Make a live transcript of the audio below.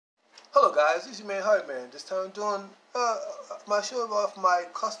Hello guys, this is your man Hype Man. This time I'm doing my show off my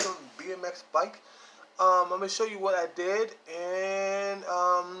custom BMX bike. I'm gonna show you what I did and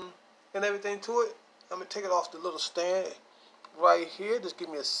everything to it. I'm gonna take it off the little stand right here. Just give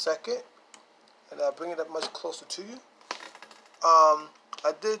me a second, and I'll bring it up much closer to you.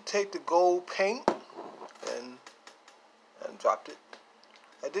 I did take the gold paint and dropped it.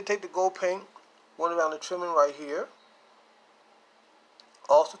 I did take the gold paint, went around the trimming right here.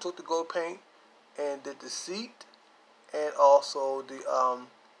 Also took the gold paint and did the seat and also the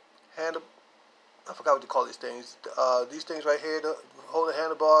handle. I forgot what you call these things. These things right here to hold the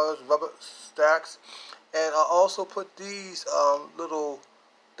handlebars, rubber stacks, and I also put these little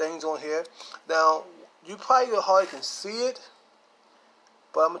things on here. Now you probably hardly can see it,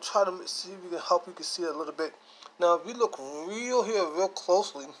 but I'm gonna try to see if you can see it a little bit. Now if you look real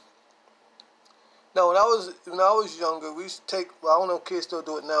closely. Now, when I was younger, we used to take. Well, I don't know if kids still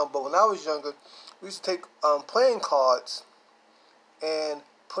do it now, but when I was younger, we used to take playing cards and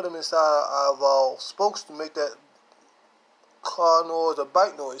put them inside of our spokes to make that car noise or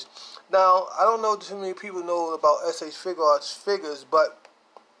bike noise. Now, I don't know too many people know about SH Figure Arts figures, but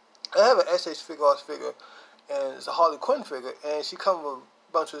I have an SH Figure Arts figure, and it's a Harley Quinn figure, and she comes with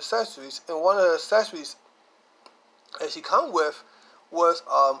a bunch of accessories, and one of the accessories that she comes with was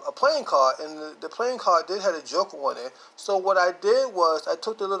a playing card, and the playing card did have a Joker on it. So what I did was I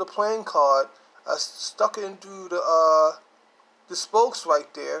took the little playing card, I stuck it into the spokes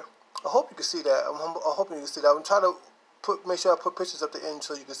right there. I hope you can see that. I'm hoping you can see that. I'm trying to make sure I put pictures at the end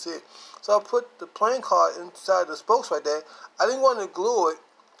so you can see it. So I put the playing card inside the spokes right there. I didn't want to glue it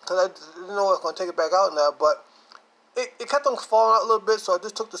because I didn't know I was going to take it back out now, but it kept on falling out a little bit, so I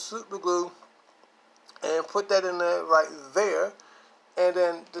just took the super glue and put that in there right there. And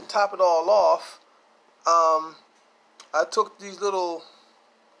then to top it all off, I took these little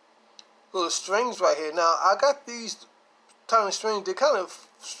strings right here. Now I got these tiny strings. They're kind of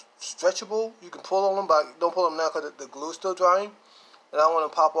stretchable. You can pull on them, but don't pull them now because the glue's still drying, and I don't want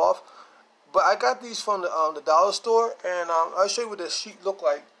to pop off. But I got these from the dollar store, and I'll show you what the sheet look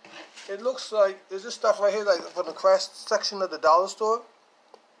like. It looks like there's this stuff right here, like from the craft section of the dollar store.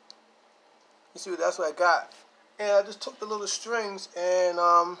 You see, that's what I got. And I just took the little strings and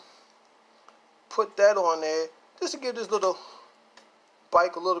put that on there just to give this little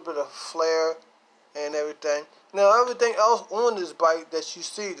bike a little bit of flair and everything. Now everything else on this bike that you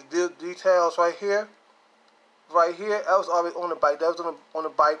see, the details right here, that was already on the bike. That was on the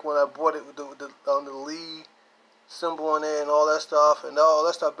bike when I bought it with the Lee symbol on there and all that stuff, and all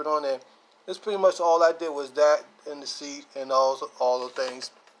that stuff been on there. That's pretty much all I did was that and the seat and all the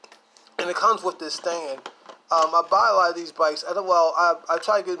things. And it comes with this stand. I buy a lot of these bikes. I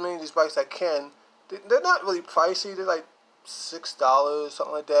try to get as many of these bikes as I can. They're not really pricey. They're like $6,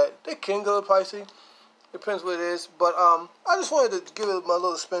 something like that. They can go pricey. Depends what it is. But I just wanted to give it my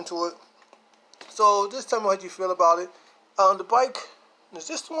little spin to it. So just tell me what you feel about it. The bike, is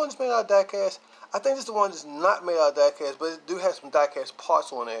this the one that's made out of diecast? I think this is the one that's not made out of diecast, but it do have some diecast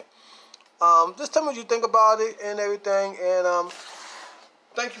parts on there. Just tell me what you think about it and everything. And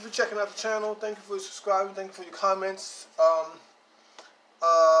thank you for checking out the channel. Thank you for subscribing. Thank you for your comments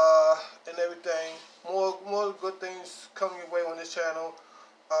and everything. More good things coming your way on this channel.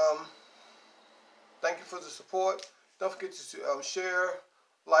 Thank you for the support. Don't forget to share,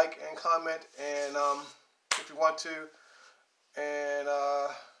 like, and comment, and if you want to, and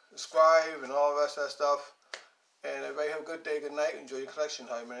subscribe and all the rest of that stuff. And everybody have a good day, good night. Enjoy your collection.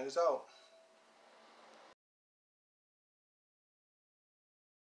 Hype Man is out.